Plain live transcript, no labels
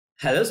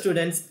Hello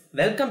students,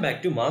 welcome back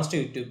to MAAZTER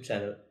YouTube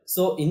channel.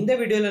 So, in this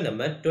video, we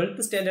will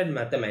 12th standard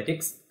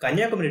mathematics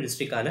Kanyakumari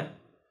district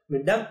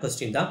midterm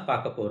question da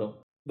paaka porom.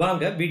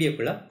 Vaanga video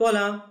kulla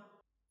polam.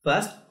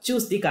 First,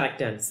 choose the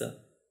correct answer.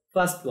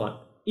 First one,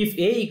 if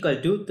A equal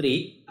to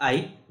 3, I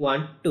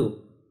 1, 2,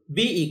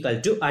 B equal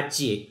to at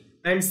A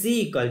and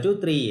C equal to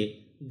 3A,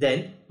 then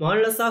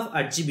modulus of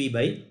at B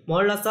by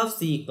modulus of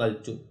C equal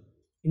to.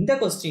 In the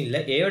question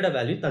la A oda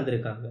value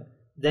தந்திருக்காங்க.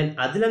 Then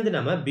அதிலந்து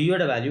நம்ம B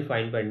ஓட value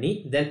find பண்ணி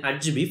then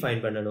at B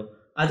find பண்ணனும்.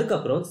 அதுக்கு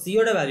அப்புறம் C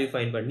ஓட value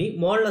find பண்ணி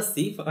modulus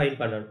C find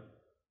பண்ணனும்.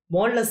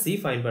 modulus C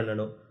ஃபைண்ட்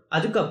பண்ணனும்.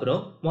 அதுக்கு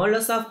அப்புறம்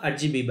modulus of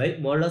at B by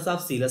modulus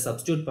of C ல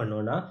சப்ஸ்டிட்யூட்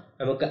பண்ணோம்னா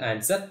நமக்கு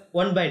ஆன்சர்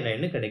 1/9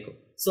 னு கிடைக்கும்.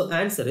 So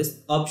answer is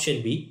option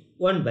B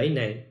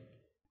 1/9.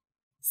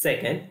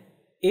 Second,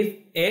 if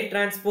A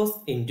transpose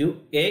into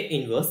A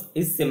inverse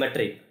is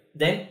symmetric,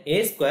 then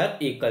A square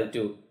equal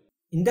to.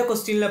 இந்த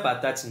क्वेश्चनல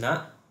பார்த்தாச்சுனா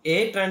A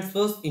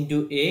transpose into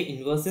A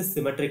inverse is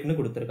symmetric nu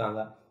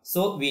kuduthirukanga.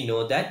 So we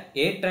know that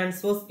A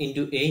transpose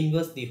into A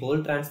inverse the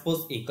whole transpose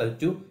equal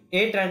to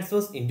A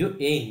transpose into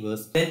A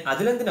inverse. Then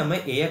adilandi nama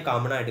A ya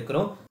common ah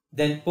edukrom.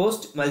 Then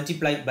post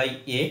multiply by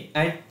A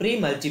and pre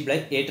multiply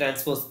A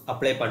transpose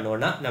apply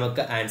pannona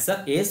namakku answer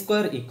A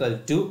square equal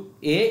to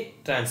A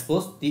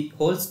transpose the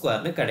whole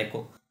square nu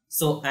kadaikum.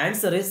 So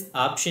answer is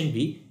option B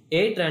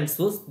A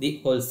transpose the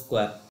whole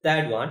square.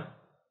 Third one,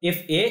 if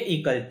A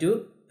equal to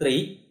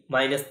 3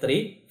 minus 3,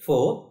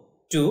 4,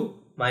 2,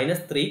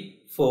 minus 3,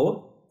 4,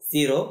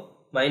 0,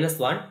 minus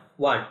 1,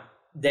 1.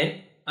 Then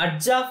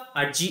adj of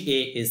adja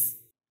is.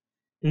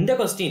 In the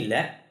question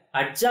la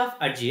adj of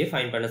adja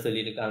find பண்ண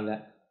சொல்லிருக்காங்க.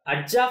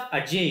 Adj of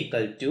adja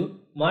equal to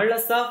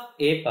modulus of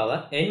a power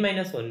n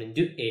minus 1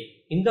 into a.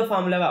 இந்த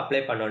ஃபார்முலாவை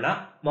apply பண்ணோம்னா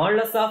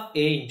modulus of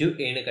a into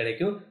a னு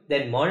கிடைக்கும்.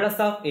 Then modulus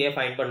of a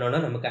find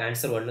பண்ணோம்னா நமக்கு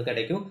answer 1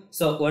 கிடைக்கும்.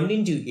 So 1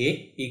 into a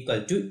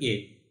equal to a.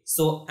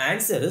 So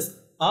answer is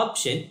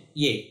option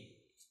A.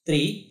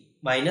 3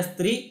 minus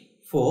 3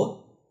 4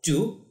 2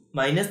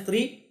 minus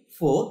 3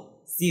 4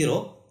 0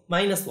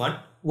 minus 1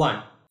 1.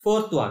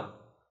 Fourth one,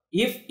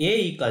 if A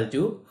equal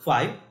to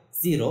 5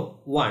 0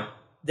 1,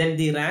 then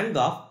the rank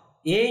of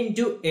A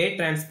into A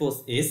transpose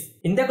is.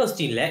 In the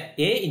question la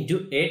A into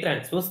A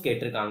transpose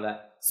கேட்டிருக்காங்க.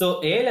 So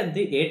A ல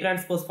இருந்து A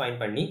transpose find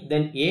பண்ணி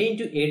then A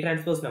into A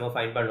transpose நம்ம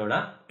find பண்ணோம்னா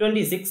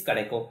 26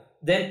 கிடைக்கும்.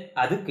 Then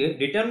அதுக்கு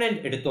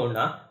determinant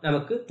எடுத்தோம்னா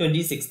நமக்கு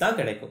 26 தான்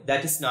கிடைக்கும்.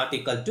 That is not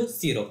equal to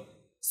 0.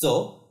 So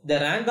the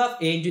rank of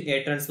A into A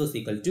transpose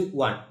equal to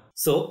 1.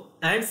 So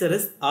answer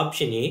is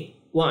option A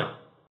 1.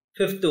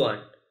 Fifth one,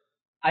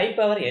 I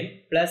power n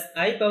plus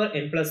I power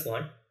n plus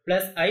 1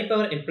 plus I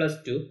power n plus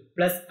 2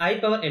 plus I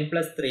power n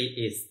plus 3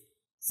 is.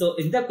 So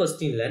இந்த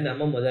questionல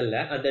நம்ம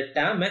முதல்ல அந்த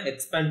term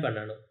expand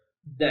பண்ணனும்.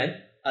 Then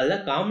அதுல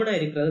காமனா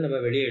இருக்கிறது நம்ம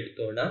வெளியே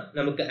எடுத்தோம்னா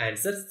நமக்கு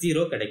ஆன்சர்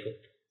 0 கிடைக்கும்.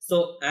 So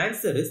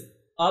answer is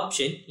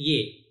option A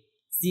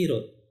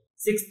 0.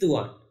 Sixth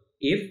one,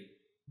 if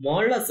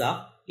modulus of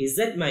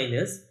z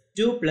minus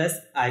 2 plus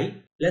I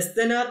less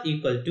than or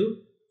equal to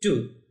 2,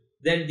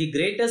 then the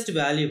greatest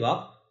value of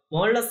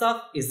modulus of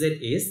z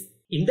is.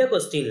 In the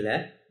question la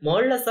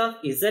modulus of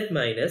z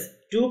minus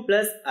 2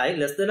 plus I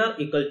less than or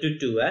equal to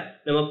 2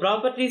 நம்ம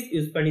properties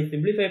use பண்ணி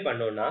simplify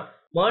பண்ணோம்னா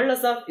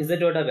modulus of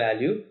z ஓட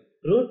value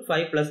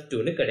 √5 plus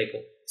 2 னு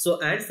கிடைக்கும். So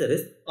answer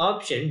is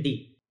option D.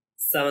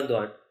 Seventh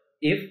one,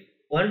 if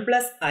 1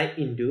 plus I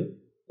into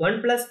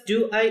 1 plus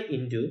 2I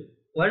into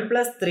 1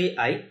 plus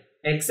 3I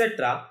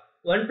etc.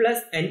 1 plus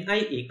ni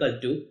equal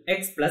to x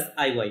plus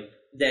iy,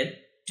 then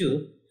 2,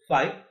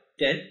 5,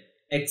 10,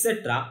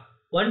 etc.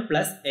 1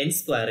 plus n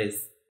square is.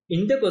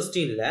 In the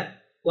question la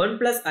 1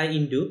 plus I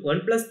into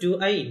 1 plus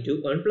 2I into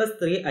 1 plus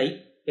 3I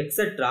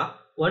etc.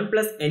 1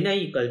 plus ni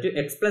equal to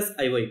x plus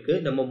iy க்கு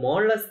நம்ம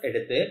modulus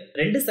எடுத்து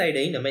ரெண்டு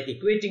சைடையும் நம்ம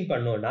equating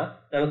பண்ணோம்னா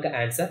நமக்கு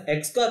answer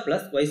x square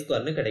plus y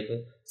square னு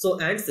கிடைக்கும். So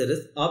answer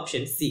is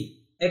option C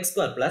x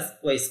square plus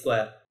y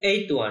square.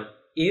 Eighth one,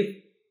 if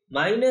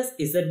minus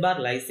z bar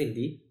lies in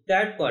the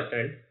third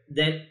quadrant,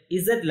 then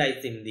z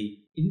lies in the.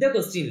 இந்த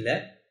questionல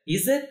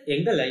z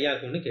எங்க லை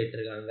ஆகும்னு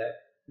கேட்டிருக்காங்க.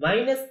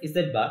 minus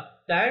z bar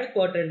third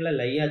quadrantல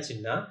லை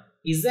ஆச்சுன்னா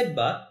z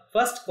bar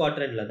first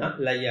quadrantல தான்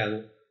லை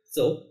ஆகும்.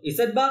 So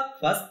z bar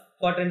first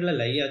quadrantல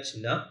லை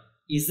ஆச்சுன்னா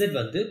z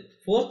வந்து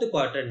fourth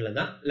quadrantல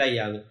தான் லை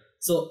ஆகும்.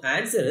 So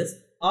answer is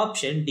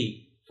option D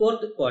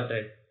fourth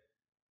quadrant.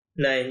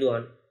 Ninth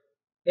one,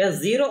 a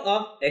 0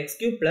 of x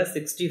cube plus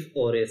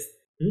 64 is.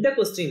 இந்த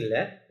क्वेश्चनல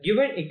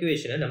given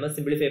equation நம்ம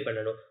simplify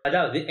பண்ணனும்.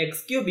 அதாவது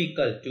x cube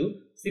equal to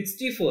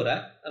 64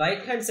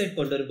 right hand side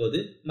கொண்டு வரும்போது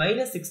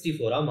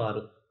 -64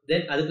 மாறும்.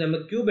 Then அதுக்கு நம்ம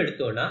cube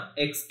எடுத்தோம்னா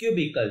x cube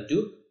equal to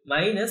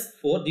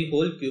 -4 the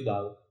whole cube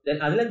ஆகும். Then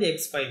அதுல இருந்து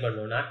x ஃபைண்ட்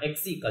பண்ணோம்னா x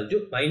equal to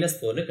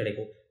 -4 னு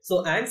கிடைக்கும். So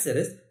answer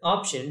is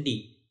option D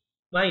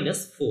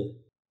 -4.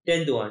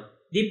 10th one,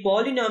 the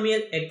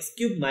polynomial x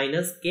cube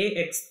minus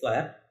kx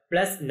square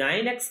plus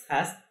 9x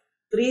has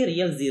 3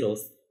 real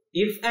zeros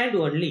if and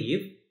only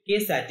if K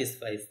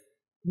satisfies.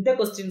 இந்த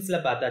क्वेश्चंसல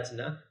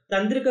பார்த்தாச்சுனா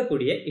தந்திருக்க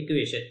கூடிய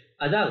equation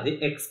அதாவது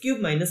x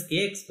cube minus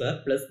kx square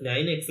plus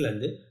 9x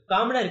இருந்து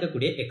காமனா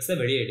இருக்கக்கூடிய x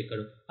வெளியே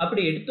எடுக்கணும்.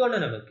 அப்படி எடுத்தோம்னா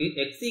நமக்கு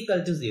x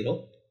equal to 0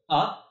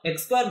 or x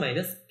square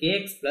minus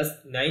kx plus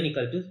 9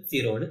 equal to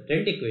 0 னு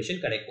ரெண்டு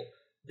ஈக்குவேஷன் கிடைக்கும்.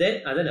 Then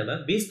அதை நம்ம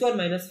b square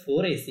minus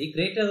 4ac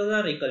greater than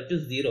or equal to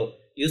 0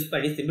 use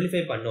பண்ணி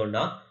சிம்பிளிஃபை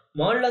பண்ணோம்னா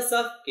modulus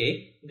of k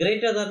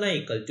greater than or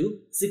equal to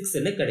 6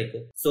 னு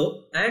கிடைக்கும். So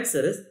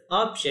answer is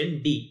option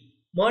D.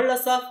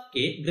 Modulus of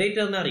k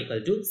greater than or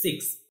equal to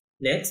 6.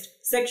 Next,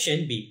 section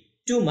B.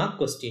 2 mark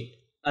question.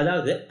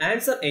 அதாவது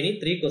answer any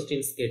 3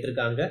 questions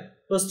கேட்டிருக்காங்க.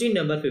 Question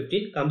number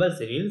 15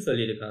 compulsory னு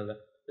சொல்லியிருக்காங்க.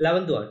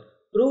 11th one.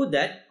 Prove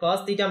that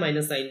cos theta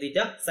minus sin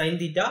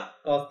theta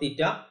cos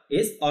theta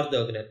is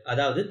orthogonal.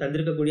 அதாவது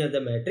தந்திருக்கக்கூடிய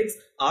அந்த matrix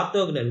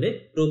orthogonal னு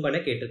prove பண்ண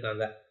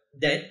கேட்டிருக்காங்க.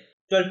 Then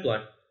 12th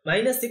one.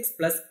 minus 6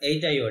 plus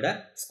 8i ஓட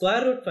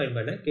square root find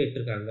பண்ண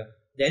கேட்டிருக்காங்க.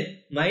 Then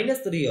minus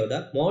 3 ஓட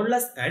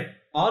modulus and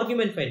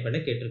argument find பண்ண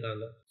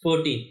கேட்டிருக்காங்க.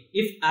 14.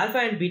 If alpha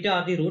and beta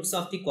are the roots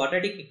of the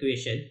quadratic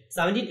equation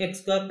 17x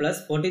square plus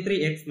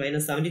 43x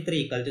minus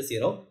 73 equal to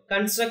 0,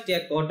 construct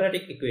a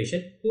quadratic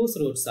equation whose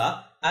roots are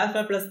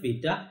alpha plus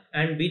beta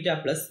and beta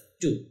plus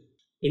 2.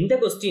 இந்த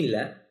கொஸ்டின்ல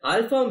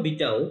ஆல்பாவும்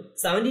பீட்டாவும்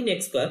 17x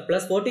square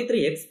plus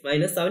 43x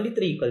minus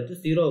 73 equal to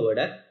 0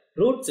 ஓட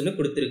ரூட்ஸ்னு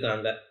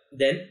கொடுத்திருக்காங்க.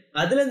 Then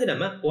அதுல இருந்து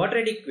நம்ம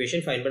quadratic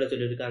equation find பண்ண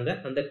சொல்லிருக்காங்க.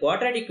 அந்த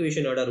quadratic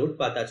equation ஓட root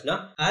பார்த்தாச்சுனா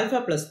alpha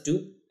plus 2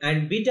 and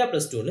beta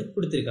plus 2 னு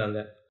கொடுத்திருக்காங்க.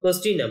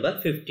 Question number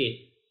 15.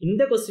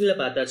 இந்த கொஸ்டின்ல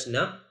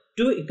பார்த்தாச்சுனா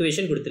 2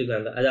 equation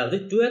கொடுத்திருக்காங்க. அதாவது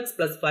 2x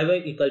plus 5y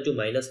equal to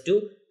minus 2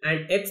 and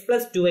x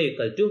plus 2y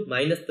equal to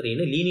minus 3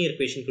 னு linear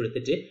equation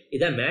கொடுத்துட்டு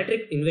இத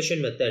matrix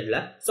inversion methodல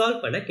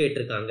சால்வ் பண்ண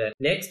கேட்டிருக்காங்க.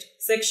 Next,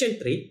 section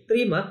 3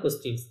 3 mark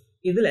questions.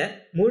 இதுல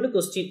 3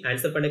 क्वेश्चन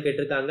ஆன்சர் பண்ண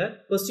கேட்டிருக்காங்க.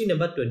 क्वेश्चन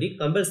नंबर 20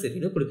 கம்பல்சரி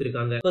னு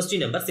கொடுத்திருக்காங்க. क्वेश्चन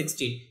நம்பர்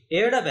 16 a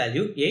யோட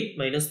வேல்யூ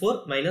 8 4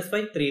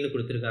 5 3 னு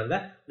கொடுத்திருக்காங்க.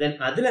 then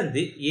அதுல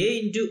இருந்து a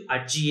into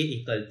adja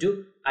equal to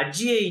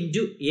adja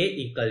into a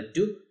equal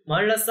to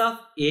modulus of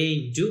a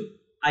into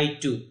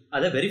i2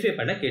 அத வெரிஃபை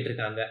பண்ண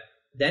கேட்டிருக்காங்க.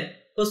 then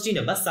क्वेश्चन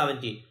நம்பர்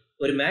 17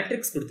 ஒரு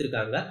மேட்ரிக்ஸ்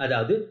கொடுத்திருக்காங்க.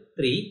 அதாவது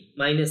 3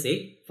 8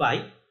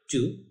 5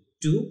 2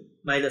 2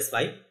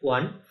 5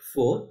 1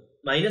 4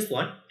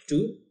 1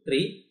 2 3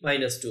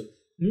 2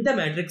 இந்த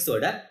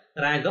மேட்ரிக்ஸோட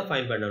ரேங்க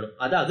ஃபைண்ட் பண்ணனும்.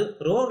 அதாவது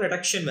ரோ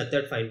ரிடக்ஷன்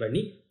மெத்தட்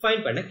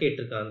ஃபைண்ட் பண்ண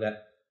கேட்டிருக்காங்க.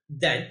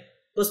 then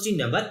question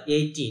number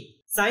 18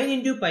 sin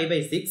into pi by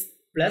 6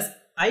 plus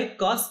I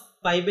cos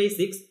pi by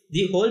 6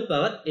 the whole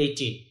power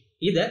 18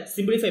 இத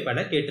சிம்பிளிஃபை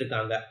பண்ண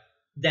கேட்டிருக்காங்க.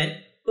 then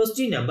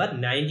question number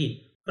 19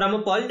 from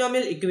a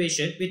polynomial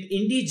equation with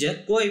integer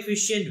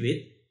coefficient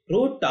with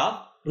root of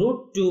root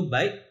 2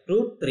 by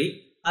root 3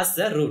 as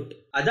a root.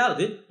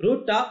 அதாவது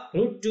root of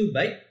root 2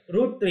 by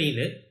root 3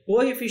 னு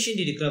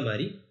coefficient இருக்கிற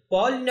மாதிரி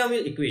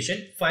polynomial equation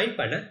find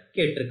பண்ண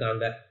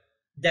கேட்டிருக்காங்க.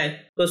 then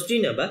question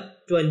number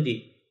 20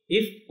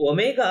 if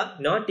omega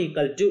not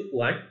equal to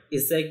 1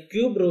 is a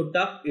cube root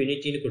of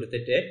unity னு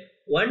கொடுத்துட்டு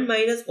 1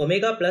 minus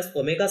omega plus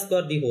omega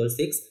square the whole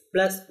 6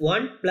 plus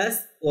 1 plus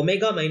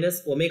omega minus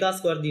omega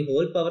square the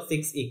whole power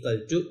 6 equal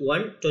to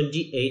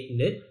 128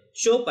 னு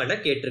show பண்ண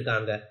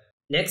கேட்டிருக்காங்க.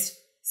 next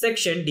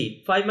section D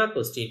 5 mark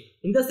question.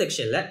 இந்த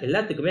செக்ஷன்ல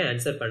எல்லாத்துக்குமே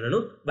answer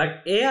பண்ணனும். But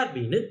A or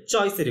B னு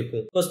சாய்ஸ்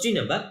இருக்கும். question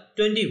number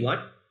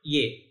 21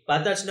 A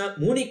பார்த்தாச்சுனா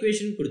மூணு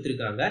ஈக்குவேஷன்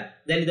கொடுத்திருக்காங்க.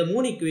 then இந்த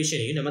மூணு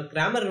ஈக்குவேஷனையும் நம்ம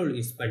கிராமர் ரூல்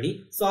யூஸ் பண்ணி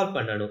சால்வ்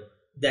பண்ணனும்.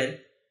 then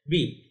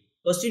B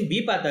question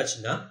B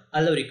பார்த்தாச்சுனா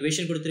அதுல ஒரு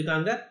ஈக்குவேஷன்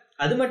கொடுத்திருக்காங்க.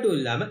 அது மட்டும்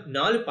இல்லாம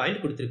 4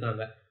 பாயிண்ட்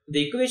கொடுத்திருக்காங்க. இந்த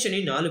ஈக்குவேஷனை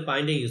 4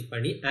 பாயிண்டை யூஸ்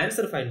பண்ணி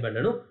ஆன்சர் ஃபைண்ட்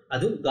பண்ணனும்.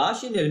 அதுவும்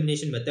காஷியன்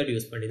எலிமினேஷன் மெத்தட்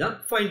யூஸ் பண்ணி தான்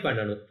ஃபைண்ட்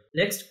பண்ணனும்.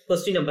 next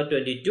question number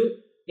 22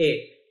 A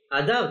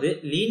அதாவது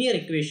லீனியர்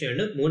ஈக்குவேஷன்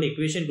மூணு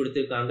ஈக்குவேஷன்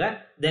கொடுத்திருக்காங்க.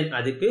 then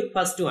அதுக்கு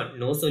first one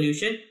no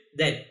solution,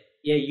 then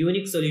a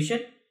unique solution,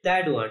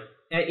 third one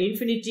a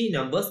infinity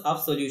numbers of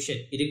solution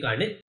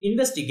இதுக்கான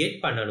இன்வெஸ்டிகேட்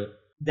பண்ணனும்.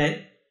 then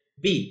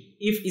B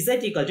if z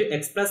equal to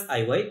x plus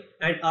iy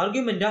and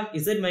argument of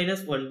z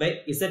minus 1 by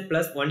z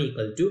plus 1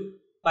 equal to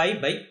pi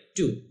by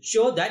 2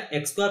 show that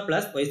x square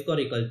plus y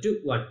square equal to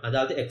 1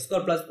 அதாவது x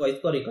square plus y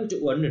square equal to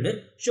 1 னு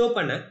show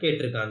பண்ண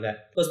கேட்டிருக்காங்க.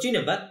 question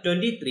number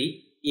 23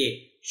 A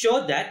show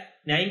that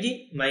 19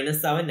 minus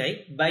 7i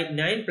by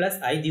 9 plus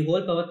i the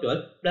whole power 12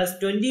 plus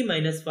 20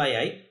 minus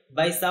 5i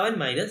by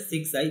 7 minus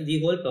 6i the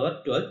whole power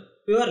 12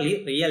 purely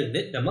real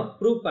னு நம்ம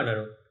prove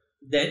பண்ணனும்.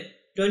 then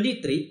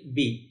 23b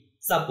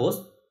suppose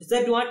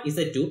z1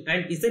 z2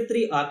 and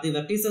z3 are the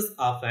vertices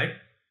of an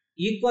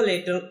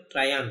equilateral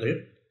triangle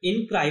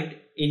inscribed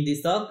in the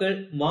circle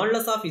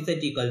modulus of z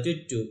equal to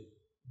 2.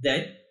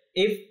 then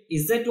if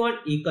z1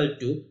 equal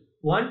to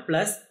 1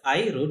 plus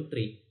I root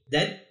 3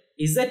 then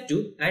z2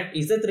 and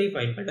z3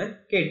 find பண்ண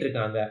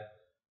கேட்டிருக்காங்க.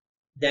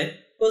 then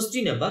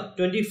question number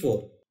 24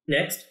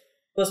 next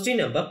question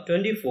number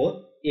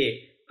 24a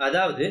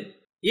அதாவது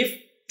if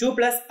 2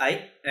 plus I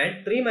and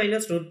 3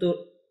 minus root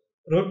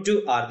 2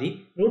 are the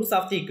roots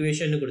of the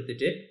equation னு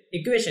கொடுத்துட்டு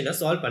equation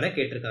solve பண்ண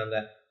கேட்டிருக்காங்க.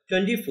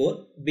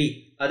 24b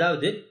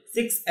அதாவது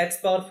 6x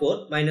power 4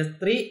 minus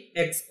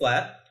 3x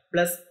square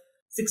plus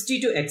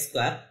 62x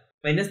square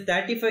minus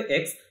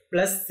 35x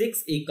plus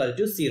 6 equal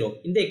to 0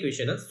 இந்த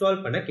equation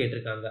solve பண்ண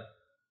கேட்டிருக்காங்க.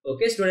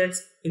 Okay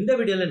students, இந்த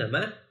வீடியோல நம்ம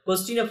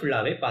கொஸ்டினை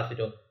ஃபுல்லாவே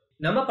பார்த்துட்டோம்.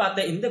 நம்ம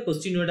பார்த்த இந்த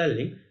கொஸ்டினோட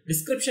லிங்க்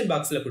டிஸ்கிரிப்ஷன்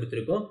பாக்ஸ்ல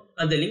கொடுத்துருக்கோம்.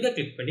 அந்த லிங்கை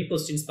கிளிக் பண்ணி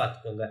கொஸ்டின்ஸ்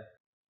பார்த்துக்கோங்க.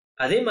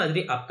 அதே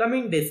மாதிரி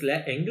அப்கமிங் டேஸ்ல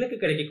எங்களுக்கு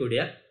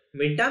கிடைக்கக்கூடிய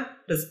மிட் டேர்ம்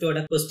டெஸ்டோட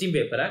கொஸ்டின்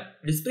பேப்பரை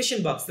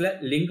டிஸ்கிரிப்ஷன் பாக்ஸ்ல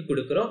லிங்க்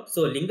கொடுக்குறோம்.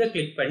 ஸோ லிங்கை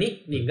கிளிக் பண்ணி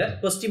நீங்க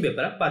கொஸ்டின்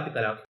பேப்பரை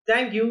பார்த்துக்கலாம்.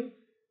 தேங்க்யூ.